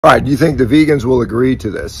All right, do you think the vegans will agree to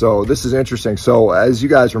this? So this is interesting. So as you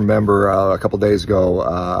guys remember, a couple days ago,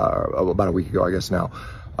 about a week ago, I guess now,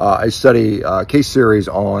 a study, case series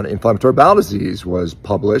on inflammatory bowel disease was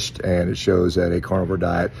published, and it shows that a carnivore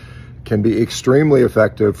diet can be extremely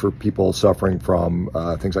effective for people suffering from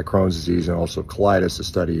things like Crohn's disease and also colitis. The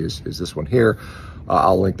study is this one here.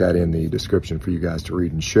 I'll link that in the description for you guys to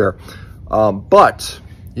read and share. But,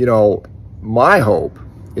 you know, my hope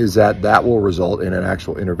is that that will result in an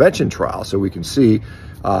actual intervention trial so we can see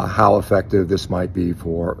how effective this might be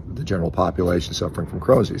for the general population suffering from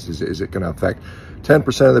Crohn's disease. Is it going to affect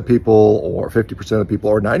 10% of the people or 50% of the people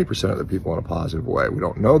or 90% of the people in a positive way? We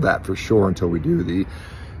don't know that for sure until we do the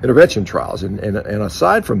intervention trials. And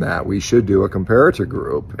aside from that, we should do a comparator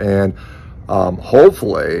group. And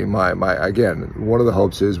hopefully, again, one of the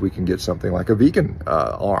hopes is we can get something like a vegan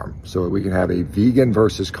arm, so that we can have a vegan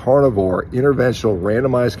versus carnivore interventional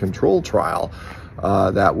randomized control trial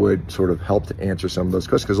that would sort of help to answer some of those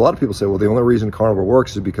questions. Because a lot of people say, well, the only reason carnivore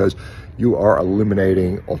works is because you are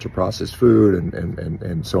eliminating ultra-processed food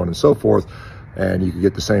and so on and so forth, and you can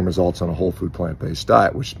get the same results on a whole food plant-based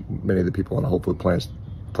diet, which many of the people on a whole food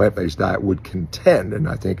plant-based diet would contend. And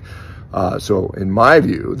I think so in my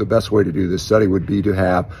view, the best way to do this study would be to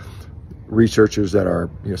have researchers that are,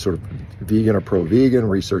 you know, sort of vegan or pro-vegan,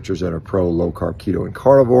 researchers that are pro-low carb, keto, and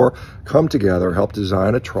carnivore come together, help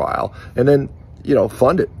design a trial, and then, you know,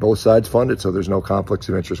 fund it. Both sides fund it, so there's no conflicts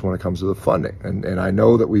of interest when it comes to the funding. And I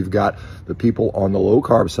know that we've got the people on the low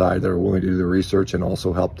carb side that are willing to do the research and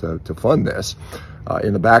also help to fund this.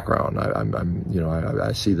 In the background,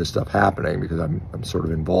 I see this stuff happening because I'm sort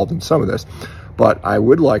of involved in some of this, but I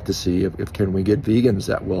would like to see if can we get vegans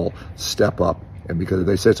that will step up, and because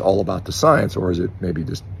they say it's all about the science, or is it maybe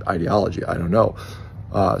just ideology? I don't know.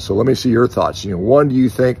 So let me see your thoughts. You know, one, do you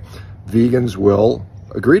think vegans will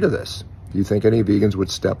agree to this? Do you think any vegans would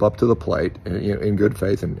step up to the plate in good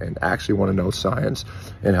faith and actually want to know science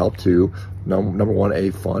and help to, number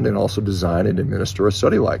one, fund and also design and administer a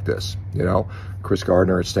study like this? You know, Chris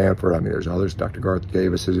Gardner at Stanford, I mean, there's others. Dr. Garth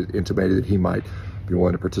Davis has intimated that he might be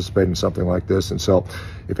willing to participate in something like this. And so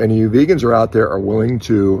if any of you vegans are out there are willing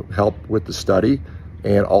to help with the study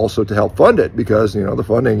and also to help fund it, because, you know, the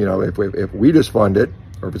funding, you know, if we just fund it,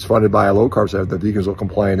 or if it's funded by a low carb side, the vegans will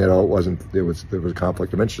complain that, oh, there was a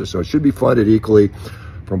conflict of interest. So it should be funded equally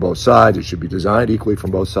from both sides. It should be designed equally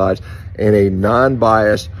from both sides. And a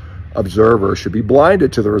non-biased observer should be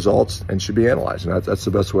blinded to the results and should be analyzed. And that's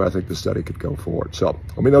the best way I think the study could go forward. So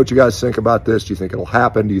let me know what you guys think about this. Do you think it'll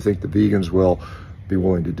happen? Do you think the vegans will be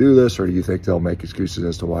willing to do this? Or do you think they'll make excuses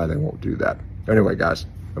as to why they won't do that? Anyway, guys,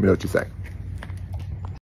 let me know what you think.